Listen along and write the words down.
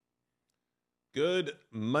Good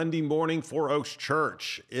Monday morning, Four Oaks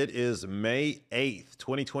Church. It is May 8th,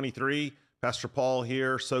 2023. Pastor Paul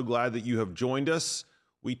here. So glad that you have joined us.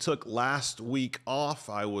 We took last week off.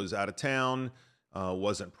 I was out of town,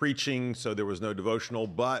 wasn't preaching, so there was no devotional,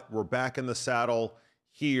 but we're back in the saddle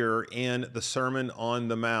here in the Sermon on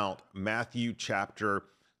the Mount, Matthew chapter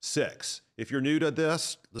 6. If you're new to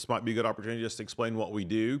this might be a good opportunity just to explain what we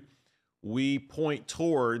do. We point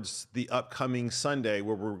towards the upcoming Sunday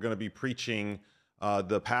where we're going to be preaching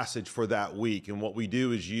the passage for that week. And what we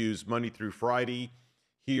do is use Monday through Friday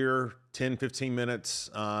here, 10, 15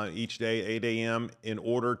 minutes each day, 8 a.m., in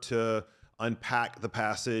order to unpack the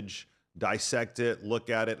passage, dissect it,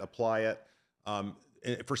 look at it, apply it.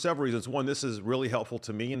 For several reasons. One, this is really helpful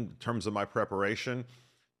to me in terms of my preparation.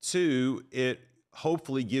 Two, it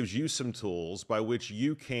hopefully gives you some tools by which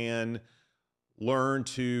you can learn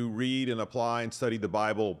to read and apply and study the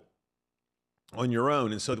Bible on your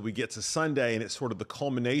own. And so that we get to Sunday and it's sort of the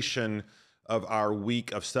culmination of our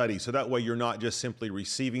week of study. So that way you're not just simply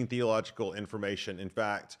receiving theological information. In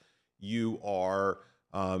fact, you are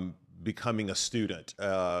becoming a student,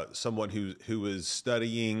 someone who is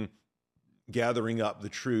studying, gathering up the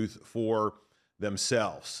truth for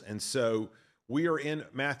themselves. And so we are in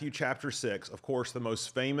Matthew chapter 6, of course, the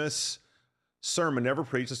most famous sermon ever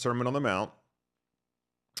preached, the Sermon on the Mount.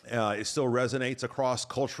 It still resonates across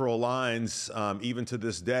cultural lines even to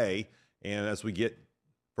this day. And as we get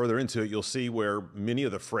further into it, you'll see where many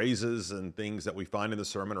of the phrases and things that we find in the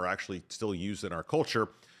sermon are actually still used in our culture.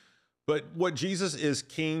 But what Jesus is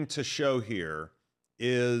keen to show here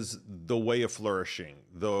is the way of flourishing,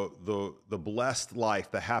 the blessed life,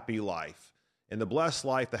 the happy life. And the blessed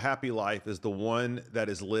life, the happy life, is the one that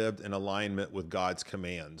is lived in alignment with God's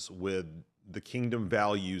commands, with the kingdom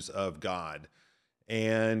values of God.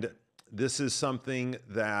 And this is something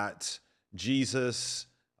that Jesus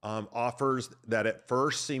offers that at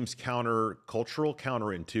first seems countercultural,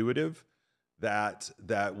 counterintuitive,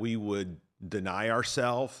 that we would deny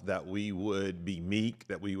ourselves, that we would be meek,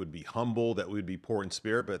 that we would be humble, that we would be poor in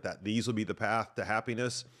spirit, but that these would be the path to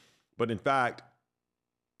happiness. But in fact,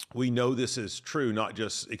 we know this is true, not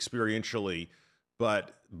just experientially,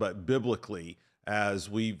 but biblically, as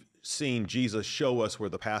we've seen Jesus show us where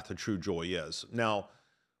the path to true joy is. Now,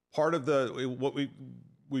 part of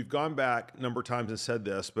we've gone back a number of times and said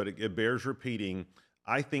this, but it bears repeating.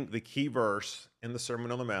 I think the key verse in the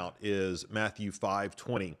Sermon on the Mount is Matthew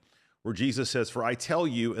 5:20, where Jesus says, "For I tell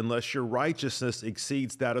you, unless your righteousness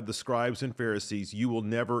exceeds that of the scribes and Pharisees, you will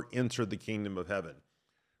never enter the kingdom of heaven."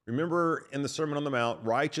 Remember, in the Sermon on the Mount,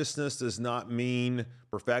 righteousness does not mean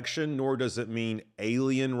perfection, nor does it mean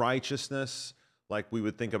alien righteousness, like we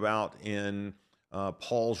would think about in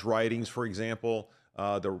Paul's writings, for example,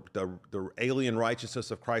 the alien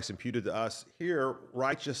righteousness of Christ imputed to us. Here,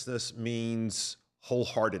 righteousness means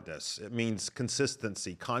wholeheartedness. It means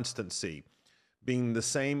consistency, constancy, being the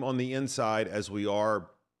same on the inside as we are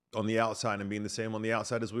on the outside, and being the same on the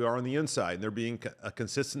outside as we are on the inside, and there being a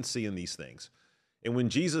consistency in these things. And when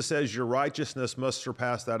Jesus says your righteousness must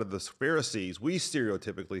surpass that of the Pharisees, we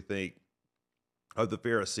stereotypically think of the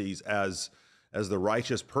Pharisees as the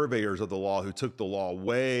righteous purveyors of the law who took the law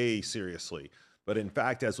way seriously. But in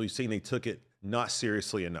fact, as we've seen, they took it not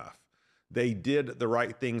seriously enough. They did the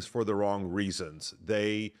right things for the wrong reasons.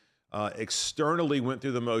 They externally went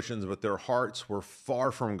through the motions, but their hearts were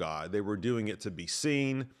far from God. They were doing it to be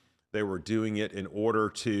seen. They were doing it in order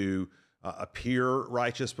to appear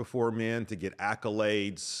righteous before men, to get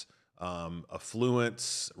accolades,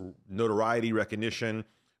 affluence, notoriety, recognition.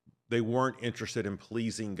 They weren't interested in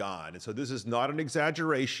pleasing God. And so this is not an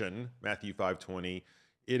exaggeration, Matthew 5:20.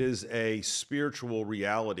 It is a spiritual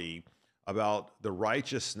reality about the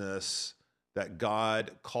righteousness that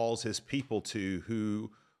God calls his people to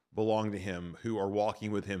who belong to him, who are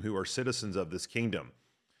walking with him, who are citizens of this kingdom.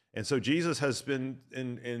 And so Jesus has been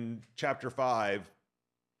in chapter 5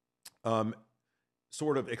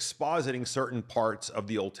 sort of expositing certain parts of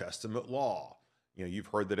the Old Testament law. You know, you've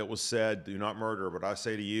heard that it was said, do not murder, but I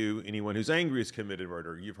say to you, anyone who's angry has committed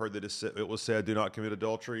murder. You've heard that it was said, do not commit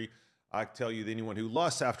adultery. I tell you that anyone who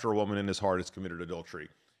lusts after a woman in his heart has committed adultery.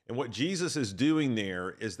 And what Jesus is doing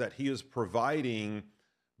there is that he is providing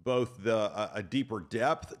both a deeper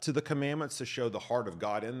depth to the commandments to show the heart of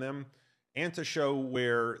God in them, and to show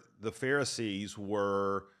where the Pharisees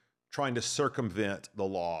were trying to circumvent the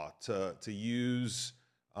law, to use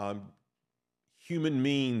human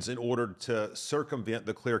means in order to circumvent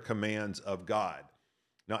the clear commands of God.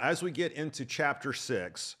 Now, as we get into chapter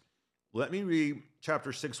 6, let me read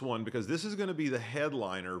chapter 6:1, because this is going to be the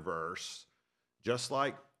headliner verse, just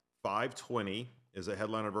like 5:20 is a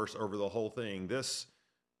headliner verse over the whole thing. This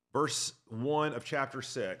Verse 1 of chapter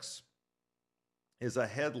 6 is a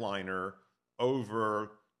headliner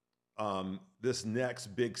over this next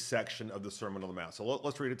big section of the Sermon on the Mount. So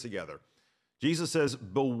let's read it together. Jesus says,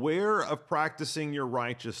 "Beware of practicing your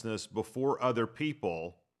righteousness before other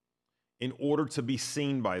people in order to be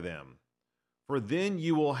seen by them, for then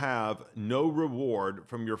you will have no reward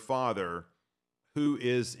from your Father who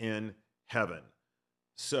is in heaven."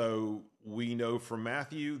 So we know from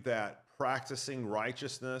Matthew that practicing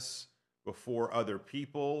righteousness before other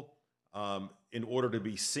people in order to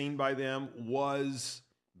be seen by them was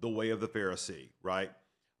the way of the Pharisee, right?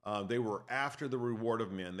 They were after the reward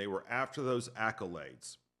of men. They were after those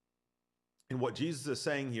accolades. And what Jesus is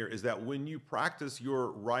saying here is that when you practice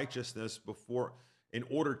your righteousness in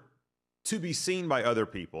order to be seen by other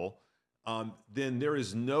people, then there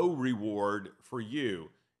is no reward for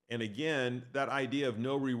you. And again, that idea of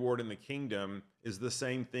no reward in the kingdom is the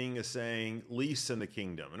same thing as saying least in the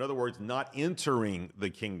kingdom. In other words, not entering the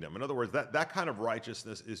kingdom. In other words, that kind of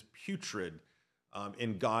righteousness is putrid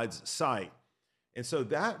in God's sight. And so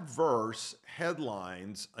that verse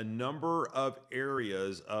headlines a number of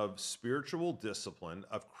areas of spiritual discipline,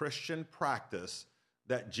 of Christian practice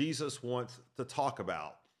that Jesus wants to talk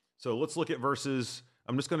about. So let's look at verses.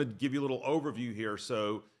 I'm just going to give you a little overview here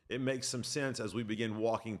so it makes some sense as we begin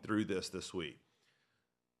walking through this week.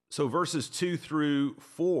 So verses 2 through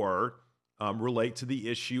 4 relate to the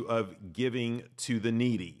issue of giving to the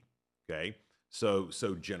needy. Okay, so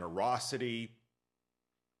generosity,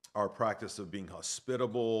 our practice of being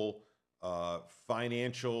hospitable,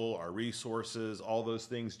 financial, our resources, all those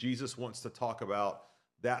things. Jesus wants to talk about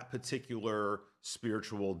that particular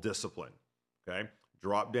spiritual discipline. Okay,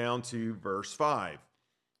 drop down to verse 5.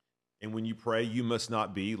 "And when you pray, you must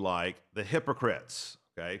not be like the hypocrites."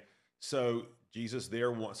 Okay, so Jesus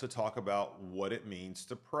there wants to talk about what it means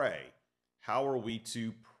to pray. How are we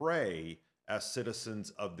to pray as citizens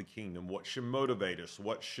of the kingdom? What should motivate us?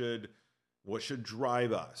 What should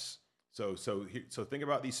drive us? So think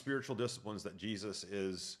about these spiritual disciplines that Jesus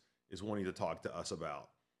is wanting to talk to us about.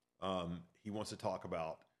 He wants to talk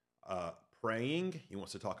about praying. He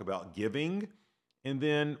wants to talk about giving. And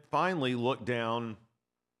then finally, look down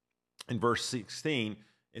in verse 16.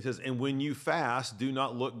 It says, "And when you fast, do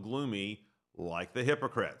not look gloomy like the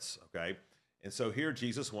hypocrites." Okay? And so here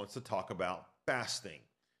Jesus wants to talk about fasting.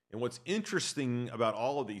 And what's interesting about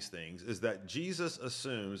all of these things is that Jesus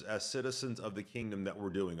assumes as citizens of the kingdom that we're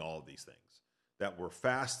doing all of these things, that we're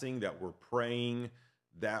fasting, that we're praying,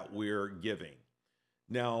 that we're giving.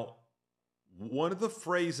 Now, one of the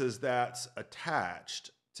phrases that's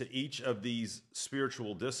attached to each of these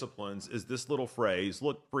spiritual disciplines is this little phrase.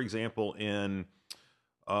 Look, for example, in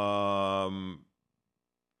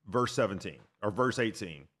verse 17 or verse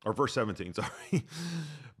 18 or verse 17, sorry.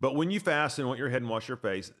 "But when you fast and anoint your head and wash your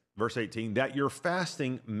face," verse 18, "that your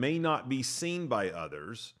fasting may not be seen by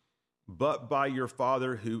others, but by your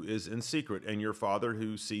Father who is in secret, and your Father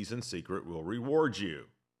who sees in secret will reward you."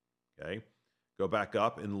 Okay. Go back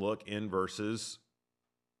up and look in verse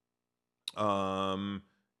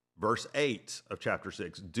 8 of chapter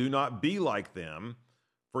 6. "Do not be like them,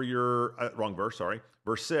 for your," wrong verse, sorry.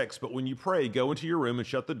 Verse 6, "But when you pray, go into your room and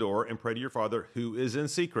shut the door and pray to your Father who is in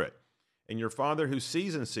secret. And your Father who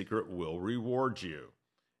sees in secret will reward you."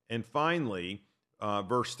 And finally,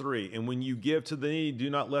 verse 3, "And when you give to the needy, do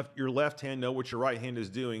not let your left hand know what your right hand is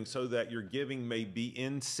doing, so that your giving may be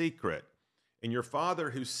in secret. And your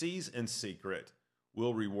Father who sees in secret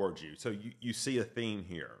will reward you." So you see a theme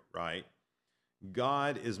here, right?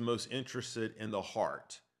 God is most interested in the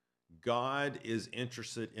heart. God is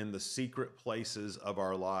interested in the secret places of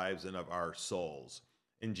our lives and of our souls.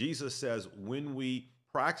 And Jesus says when we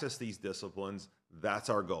practice these disciplines, that's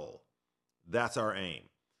our goal. That's our aim.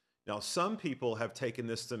 Now, some people have taken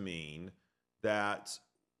this to mean that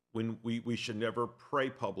when we should never pray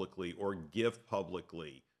publicly or give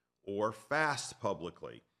publicly or fast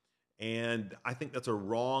publicly. And I think that's a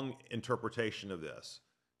wrong interpretation of this.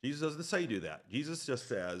 Jesus doesn't say do that. Jesus just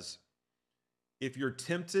says, if you're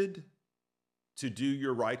tempted to do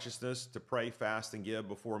your righteousness, to pray, fast, and give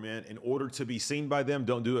before men in order to be seen by them,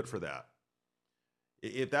 don't do it for that.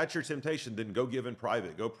 If that's your temptation, then go give in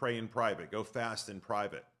private, go pray in private, go fast in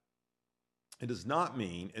private. It does not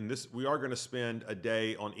mean, and this we are going to spend a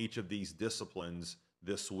day on each of these disciplines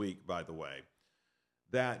this week, by the way.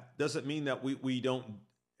 That doesn't mean that we don't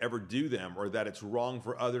ever do them or that it's wrong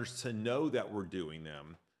for others to know that we're doing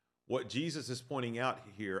them. What Jesus is pointing out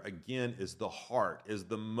here, again, is the heart, is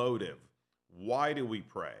the motive. Why do we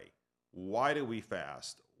pray? Why do we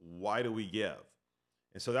fast? Why do we give?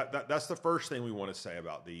 And so that's the first thing we want to say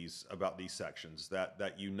about these sections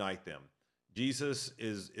that unite them. Jesus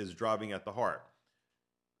is driving at the heart.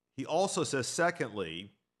 He also says,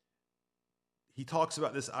 secondly, he talks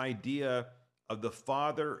about this idea of the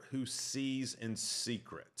Father who sees in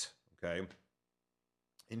secret, okay?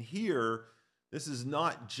 And here, this is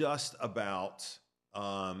not just about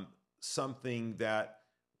something that,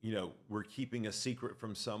 we're keeping a secret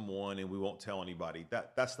from someone and we won't tell anybody.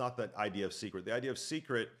 That's not the idea of secret. The idea of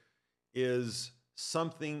secret is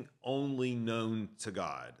something only known to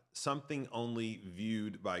God, something only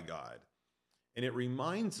viewed by God. And it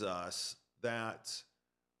reminds us that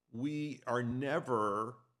we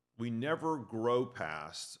never grow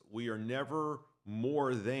past, we are never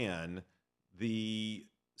more than the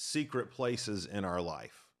secret places in our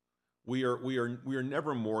life. We are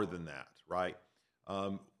never more than that, right?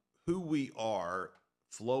 Who we are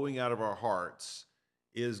flowing out of our hearts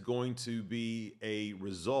is going to be a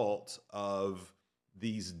result of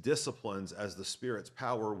these disciplines as the Spirit's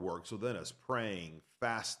power works within us: praying,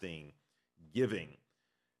 fasting, giving.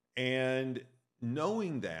 And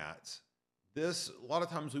knowing that, a lot of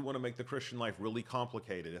times we want to make the Christian life really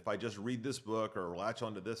complicated. If I just read this book or latch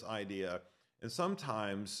onto this idea, and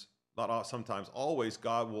sometimes, always,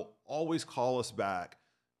 God will always call us back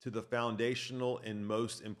to the foundational and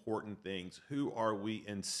most important things. Who are we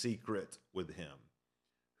in secret with Him?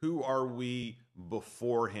 Who are we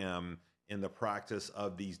before Him in the practice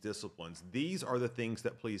of these disciplines? These are the things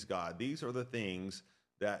that please God. These are the things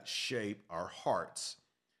that shape our hearts.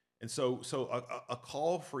 And so a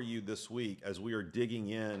call for you this week, as we are digging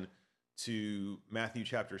in to Matthew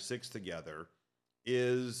chapter 6 together,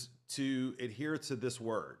 is to adhere to this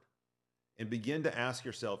word and begin to ask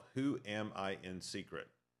yourself, who am I in secret?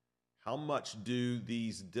 How much do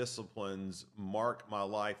these disciplines mark my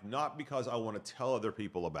life? Not because I want to tell other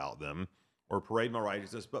people about them or parade my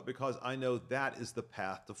righteousness, but because I know that is the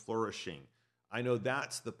path to flourishing. I know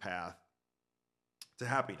that's the path to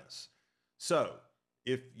happiness. So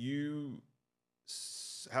if you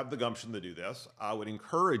have the gumption to do this, I would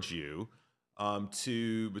encourage you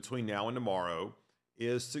to, between now and tomorrow,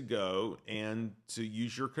 is to go and to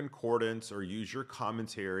use your concordance or use your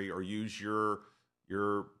commentary or use your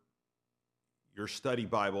study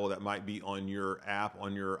Bible that might be on your app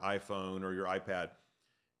on your iPhone or your iPad,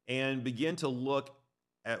 and begin to look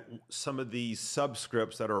at some of these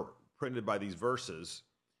subscripts that are printed by these verses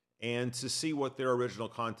and to see what their original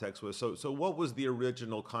context was. So what was the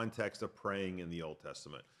original context of praying in the Old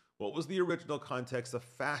Testament? What was the original context of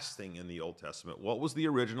fasting in the Old Testament? What was the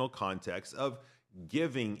original context of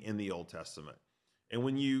giving in the Old Testament? And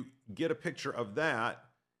when you get a picture of that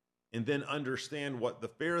and then understand what the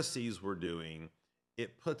Pharisees were doing,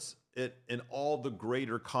 it puts it in all the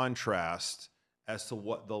greater contrast as to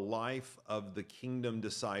what the life of the kingdom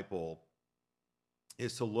disciple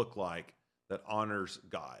is to look like that honors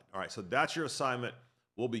God. All right, so that's your assignment.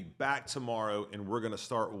 We'll be back tomorrow, and we're going to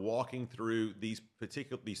start walking through these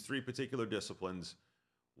three particular disciplines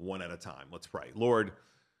one at a time. Let's pray. Lord,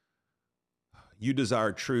 you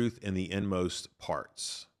desire truth in the inmost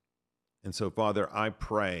parts. And so, Father, I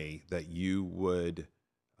pray that you would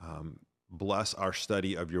bless our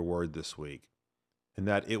study of your word this week, and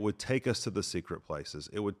that it would take us to the secret places.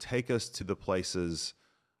 It would take us to the places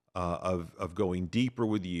of going deeper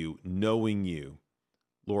with you, knowing you.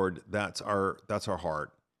 Lord, that's our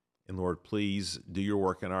heart. And Lord, please do your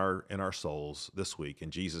work in our souls this week.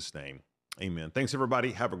 In Jesus' name, amen. Thanks,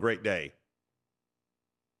 everybody. Have a great day.